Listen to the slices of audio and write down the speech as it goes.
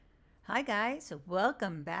Hi, guys.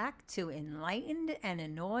 Welcome back to Enlightened and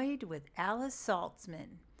Annoyed with Alice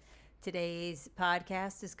Saltzman. Today's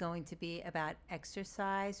podcast is going to be about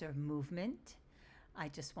exercise or movement. I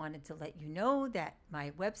just wanted to let you know that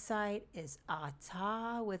my website is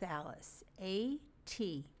ATA with Alice,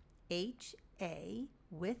 ATHA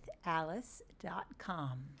with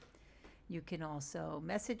Alice.com. You can also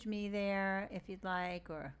message me there if you'd like,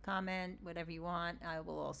 or comment, whatever you want. I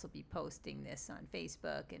will also be posting this on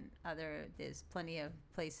Facebook and there's plenty of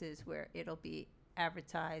places where it'll be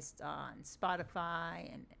advertised on Spotify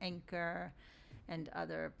and Anchor and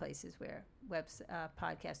other places where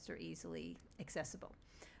podcasts are easily accessible.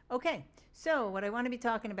 Okay, so what I want to be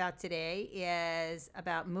talking about today is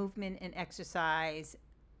about movement and exercise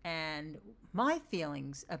and my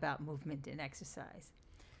feelings about movement and exercise.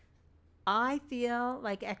 I feel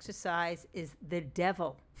like exercise is the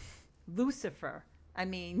devil, Lucifer. I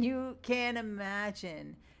mean, you can't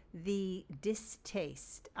imagine the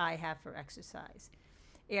distaste I have for exercise.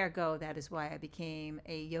 Ergo, that is why I became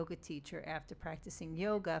a yoga teacher after practicing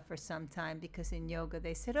yoga for some time, because in yoga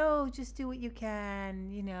they said, oh, just do what you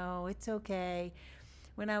can, it's okay.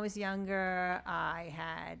 When I was younger, I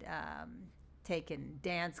had taken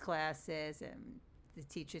dance classes, and the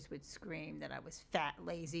teachers would scream that I was fat,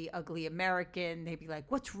 lazy, ugly American. They'd be like,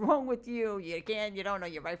 what's wrong with you? You don't know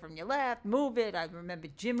your right from your left. Move it. I remember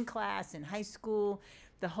gym class in high school.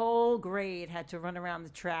 The whole grade had to run around the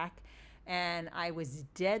track, and I was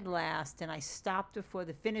dead last, and I stopped before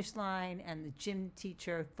the finish line, and the gym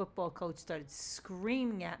teacher, football coach, started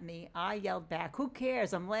screaming at me. I yelled back, who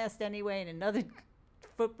cares? I'm last anyway, and another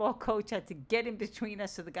football coach had to get in between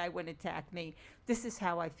us so the guy wouldn't attack me. This is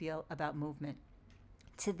how I feel about movement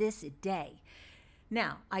to this day.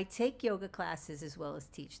 Now, I take yoga classes as well as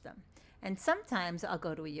teach them. And sometimes I'll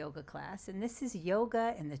go to a yoga class, and this is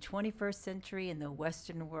yoga in the 21st century in the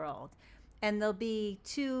Western world. And there'll be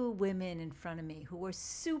two women in front of me who are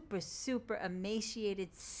super, super emaciated,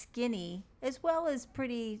 skinny, as well as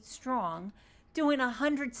pretty strong, doing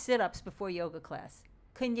 100 sit-ups before yoga class.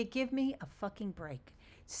 Can you give me a fucking break?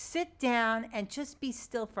 Sit down and just be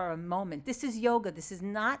still for a moment. This is yoga. This is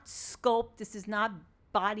not sculpt. This is not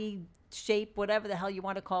body shape, whatever the hell you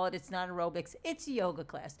want to call it. It's not aerobics. It's a yoga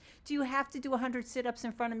class. Do you have to do 100 sit-ups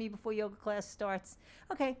in front of me before yoga class starts?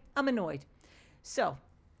 Okay, I'm annoyed. So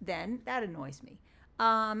then that annoys me.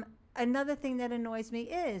 Another thing that annoys me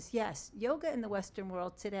is, yes, yoga in the Western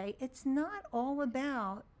world today, it's not all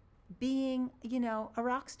about being, a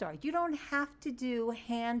rock star. You don't have to do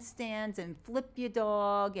handstands and flip your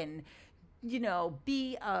dog and,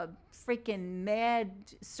 be a freaking mad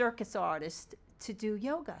circus artist to do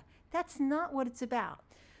yoga. That's not what it's about.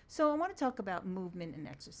 So I want to talk about movement and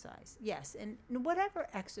exercise. Yes, and whatever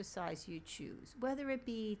exercise you choose, whether it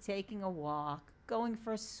be taking a walk, going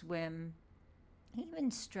for a swim, even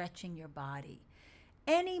stretching your body,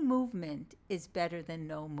 any movement is better than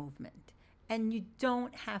no movement. And you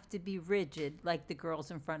don't have to be rigid like the girls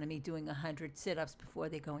in front of me doing 100 sit-ups before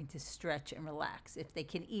they're going to stretch and relax, if they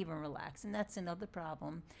can even relax. And that's another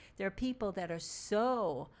problem. There are people that are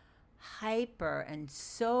so hyper and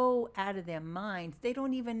so out of their minds, they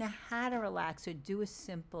don't even know how to relax or do a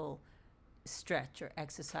simple stretch or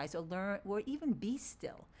exercise or learn or even be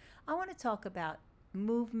still. I want to talk about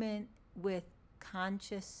movement with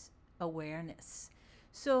conscious awareness.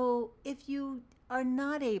 So if you are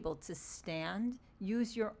not able to stand,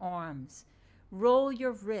 use your arms, roll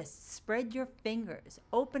your wrists, spread your fingers,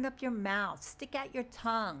 open up your mouth, stick out your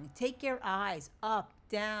tongue, take your eyes up,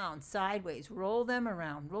 down, sideways, roll them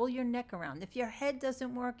around, roll your neck around. If your head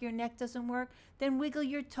doesn't work, your neck doesn't work, then wiggle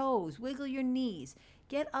your toes, wiggle your knees,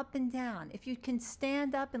 get up and down. If you can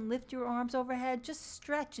stand up and lift your arms overhead, just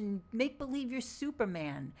stretch and make believe you're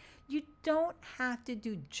Superman. You don't have to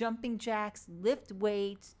do jumping jacks, lift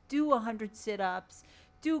weights, do 100 sit-ups,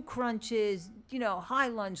 do crunches, high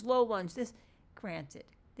lunge, low lunge. Granted,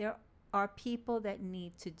 there are people that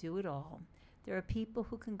need to do it all. There are people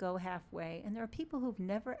who can go halfway, and there are people who've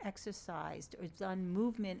never exercised or done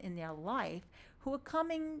movement in their life who are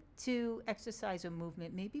coming to exercise or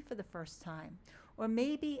movement maybe for the first time, or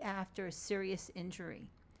maybe after a serious injury.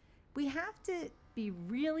 We have to be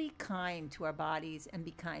really kind to our bodies and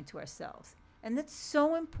be kind to ourselves. And that's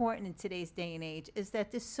so important in today's day and age, is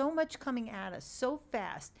that there's so much coming at us so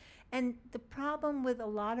fast. And the problem with a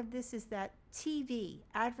lot of this is that TV,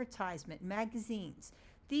 advertisement, magazines,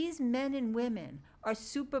 these men and women are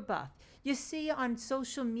super buff. You see on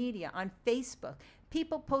social media, on Facebook,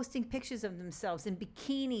 people posting pictures of themselves in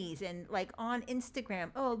bikinis and like on Instagram.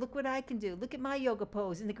 Oh, look what I can do. Look at my yoga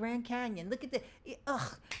pose in the Grand Canyon. Look at the,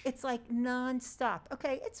 ugh, it's like nonstop.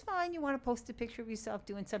 Okay, it's fine. You want to post a picture of yourself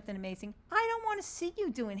doing something amazing. I don't want to see you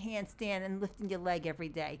doing handstand and lifting your leg every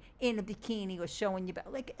day in a bikini or showing your back.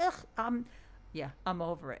 Like, ugh, I'm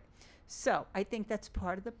over it. So I think that's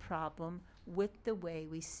part of the problem with the way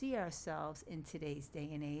we see ourselves in today's day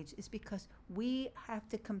and age, is because we have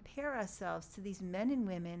to compare ourselves to these men and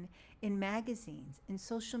women in magazines, in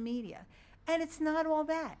social media. And it's not all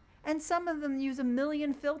that. And some of them use a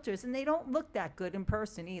million filters and they don't look that good in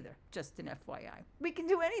person either. Just an FYI. We can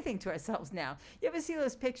do anything to ourselves now. You ever see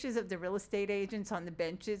those pictures of the real estate agents on the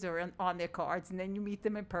benches or on their cards, and then you meet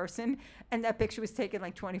them in person and that picture was taken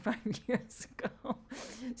like 25 years ago?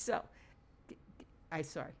 So,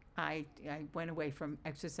 I went away from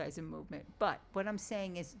exercise and movement. But what I'm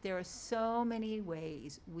saying is there are so many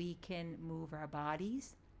ways we can move our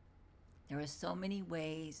bodies. There are so many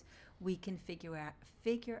ways we can figure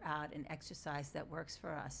out an exercise that works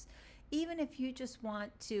for us. Even if you just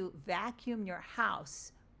want to vacuum your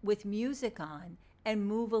house with music on and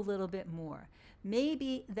move a little bit more.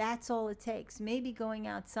 Maybe that's all it takes. Maybe going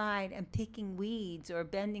outside and picking weeds or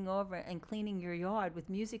bending over and cleaning your yard with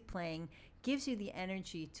music playing gives you the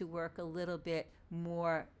energy to work a little bit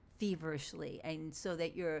more feverishly, and so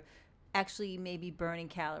that you're actually maybe burning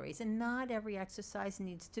calories. And not every exercise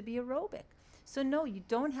needs to be aerobic. So no, you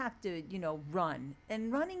don't have to, run.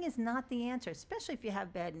 And running is not the answer, especially if you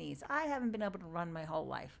have bad knees. I haven't been able to run my whole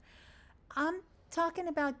life. I'm talking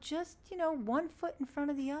about just, one foot in front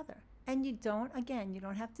of the other. And you don't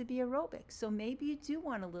have to be aerobic. So maybe you do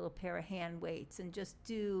want a little pair of hand weights and just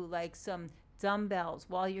do like some dumbbells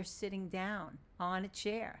while you're sitting down on a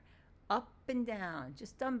chair, up and down,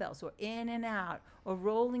 just dumbbells, or in and out, or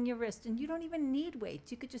rolling your wrist. And you don't even need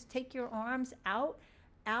weights. You could just take your arms out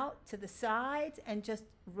to the sides and just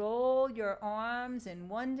roll your arms in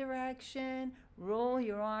one direction, roll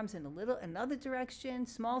your arms in another direction,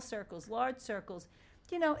 small circles, large circles.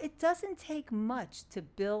 It doesn't take much to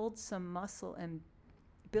build some muscle and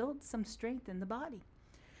build some strength in the body.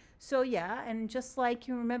 So yeah, and just like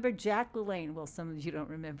you remember Jack LaLanne, well, some of you don't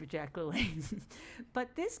remember Jack LaLanne,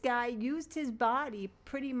 but this guy used his body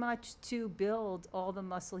pretty much to build all the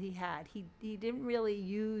muscle he had. He didn't really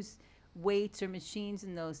use weights or machines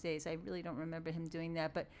in those days. I really don't remember him doing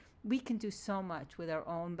that, but we can do so much with our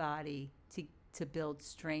own body to build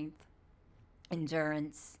strength,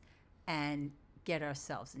 endurance, and get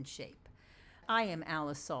ourselves in shape. I am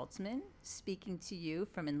Alice Saltzman, speaking to you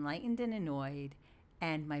from Enlightened and Annoyed.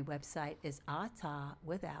 And my website is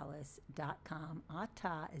atawithalice.com.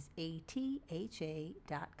 Ata is ATHA.com.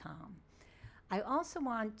 I also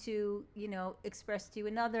want to, express to you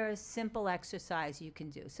another simple exercise you can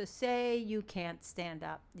do. So say you can't stand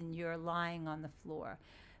up and you're lying on the floor.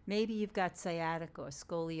 Maybe you've got sciatica or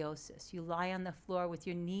scoliosis. You lie on the floor with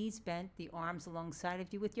your knees bent, the arms alongside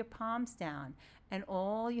of you with your palms down. And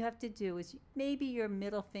all you have to do is maybe your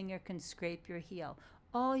middle finger can scrape your heel.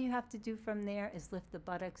 All you have to do from there is lift the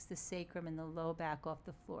buttocks, the sacrum, and the low back off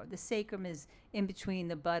the floor. The sacrum is in between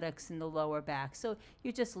the buttocks and the lower back. So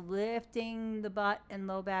you're just lifting the butt and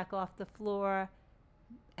low back off the floor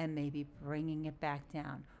and maybe bringing it back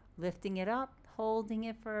down. Lifting it up, holding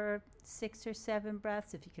it for 6 or 7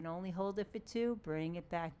 breaths. If you can only hold it for 2, bring it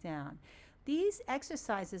back down. These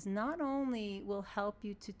exercises not only will help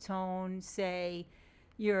you to tone, say,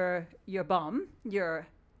 your bum, your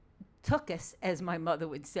tuchus, as my mother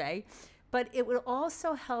would say, but it will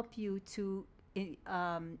also help you to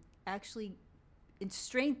actually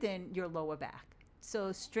strengthen your lower back.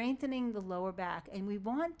 So strengthening the lower back, and we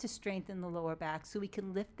want to strengthen the lower back so we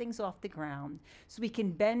can lift things off the ground, so we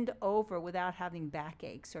can bend over without having back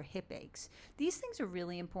aches or hip aches. These things are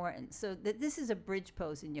really important. So this is a bridge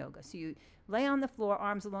pose in yoga. So you lay on the floor,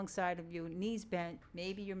 arms alongside of you, knees bent,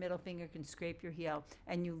 maybe your middle finger can scrape your heel,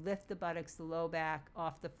 and you lift the buttocks, the low back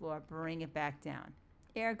off the floor, bring it back down.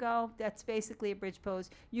 Ergo, that's basically a bridge pose.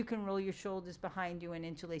 You can roll your shoulders behind you and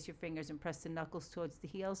interlace your fingers and press the knuckles towards the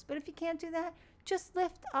heels. But if you can't do that, just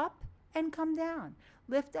lift up and come down.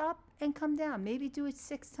 Lift up and come down. Maybe do it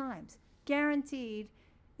 6 times. Guaranteed,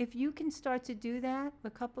 if you can start to do that a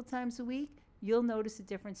couple times a week, you'll notice a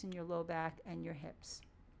difference in your low back and your hips.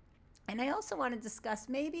 And I also want to discuss,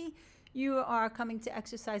 maybe you are coming to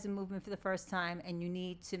exercise and movement for the first time and you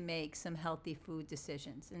need to make some healthy food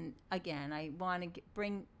decisions. And again, I want to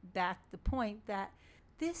bring back the point that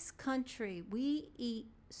this country, we eat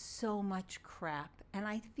so much crap. And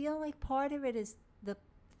I feel like part of it is the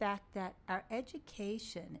fact that our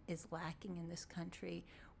education is lacking in this country.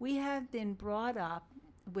 We have been brought up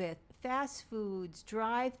with fast foods,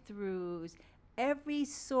 drive-throughs, every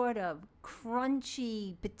sort of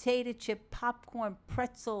crunchy potato chip, popcorn,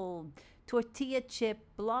 pretzel, tortilla chip,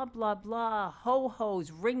 blah, blah, blah,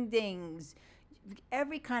 ho-hos, ring dings,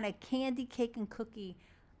 every kind of candy, cake, and cookie.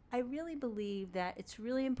 I really believe that it's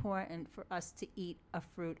really important for us to eat a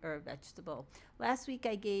fruit or a vegetable. Last week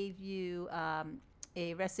I gave you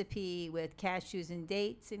a recipe with cashews and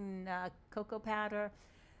dates and cocoa powder.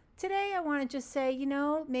 Today I want to just say,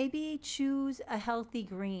 maybe choose a healthy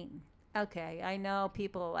green. Okay, I know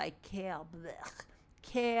people are like kale, blech.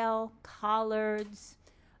 Kale, collards,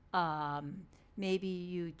 um, maybe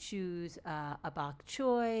you choose a bok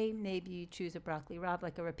choy, maybe you choose a broccoli rabe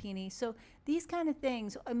like a rapini. So these kind of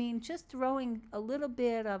things, I mean, just throwing a little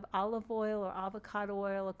bit of olive oil or avocado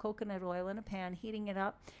oil or coconut oil in a pan, heating it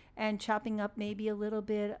up, and chopping up maybe a little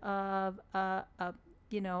bit of a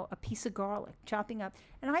piece of garlic, chopping up.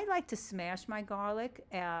 And I like to smash my garlic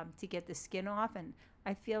to get the skin off, and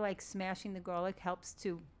I feel like smashing the garlic helps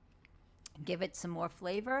to give it some more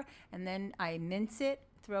flavor. And then I mince it,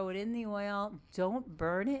 throw it in the oil. Don't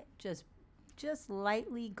burn it, just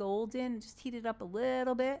lightly golden. Just heat it up a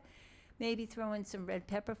little bit. Maybe throw in some red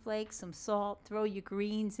pepper flakes, some salt. Throw your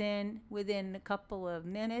greens in. Within a couple of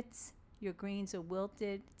minutes, your greens are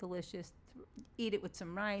wilted, delicious. Eat it with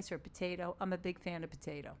some rice or potato. I'm a big fan of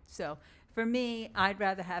potato. So for me, I'd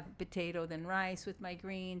rather have potato than rice with my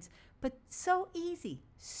greens. But so easy,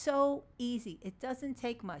 so easy. It doesn't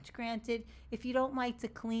take much. Granted, if you don't like to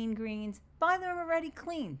clean greens, buy them already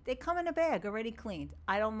cleaned. They come in a bag already cleaned.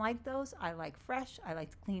 I don't like those. I like fresh. I like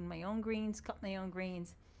to clean my own greens, cut my own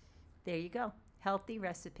greens. There you go. Healthy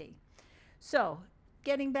recipe. So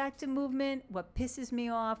getting back to movement, what pisses me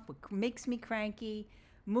off, what makes me cranky,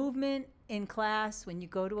 movement in class, when you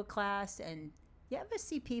go to a class, and you ever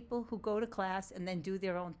see people who go to class and then do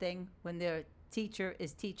their own thing when their teacher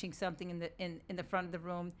is teaching something in the front of the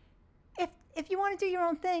room? If you want to do your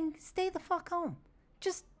own thing, stay the fuck home.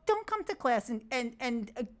 Just don't come to class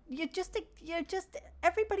and you're just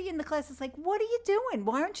everybody in the class is like, what are you doing?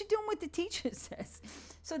 Why aren't you doing what the teacher says?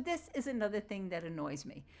 So this is another thing that annoys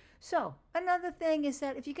me. So another thing is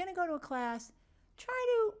that if you're going to go to a class, try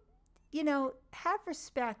to have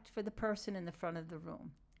respect for the person in the front of the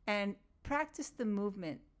room and practice the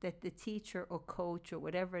movement that the teacher or coach or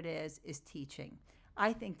whatever it is teaching.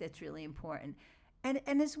 I think that's really important. And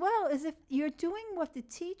as well as if you're doing what the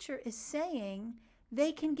teacher is saying,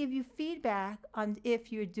 they can give you feedback on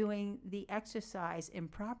if you're doing the exercise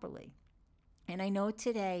improperly. And I know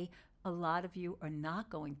today a lot of you are not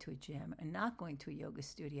going to a gym and not going to a yoga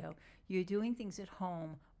studio. You're doing things at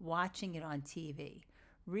home, watching it on TV.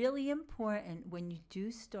 Really important when you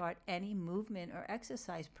do start any movement or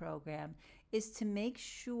exercise program is to make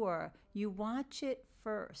sure you watch it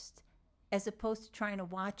first as opposed to trying to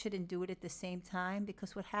watch it and do it at the same time,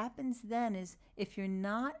 because what happens then is if you're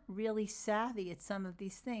not really savvy at some of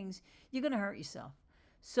these things, you're going to hurt yourself.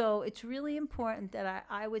 So it's really important that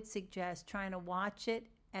I would suggest trying to watch it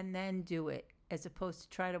and then do it as opposed to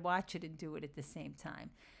try to watch it and do it at the same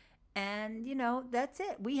time. And, that's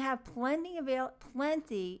it. We have plenty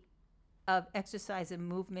of exercise and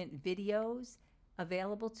movement videos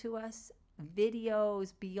available to us.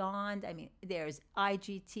 Videos beyond, there's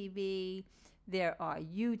IGTV, there are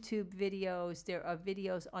YouTube videos, there are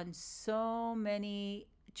videos on so many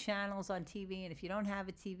channels on TV. And if you don't have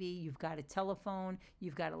a TV, you've got a telephone,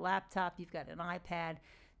 you've got a laptop, you've got an iPad.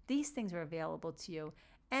 These things are available to you.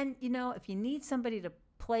 And, if you need somebody to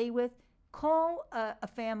play with, call a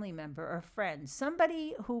family member or a friend,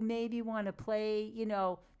 somebody who maybe want to play,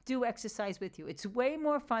 do exercise with you. It's way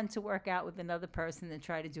more fun to work out with another person than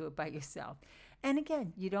try to do it by yourself. And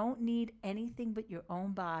again, you don't need anything but your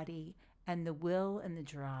own body and the will and the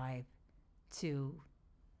drive to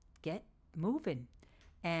get moving.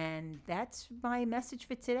 And that's my message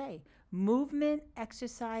for today. Movement,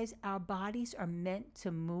 exercise, our bodies are meant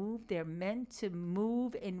to move. They're meant to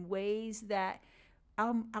move in ways that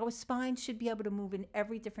our spine should be able to move in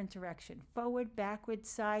every different direction, forward, backward,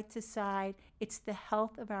 side to side. It's the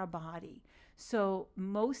health of our body. So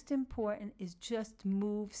most important is just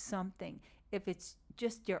move something. If it's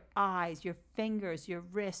just your eyes, your fingers, your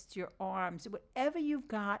wrists, your arms, whatever you've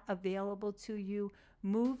got available to you,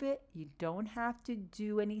 move it. You don't have to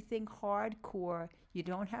do anything hardcore. You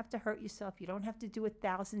don't have to hurt yourself. You don't have to do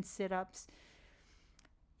 1,000 sit-ups.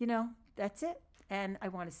 That's it. And I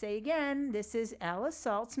want to say again, this is Alice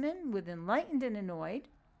Saltzman with Enlightened and Annoyed.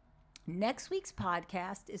 Next week's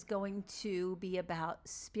podcast is going to be about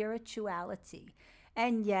spirituality.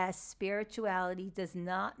 And yes, spirituality does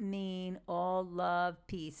not mean all love,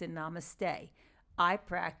 peace, and namaste. I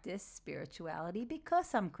practice spirituality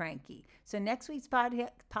because I'm cranky. So next week's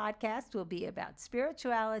podcast will be about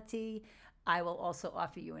spirituality. I will also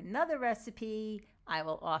offer you another recipe. I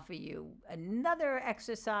will offer you another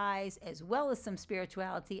exercise, as well as some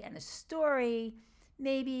spirituality and a story,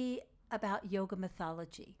 maybe about yoga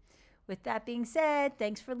mythology. With that being said,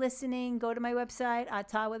 thanks for listening. Go to my website,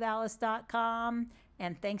 atawithalice.com,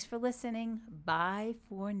 and thanks for listening. Bye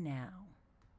for now.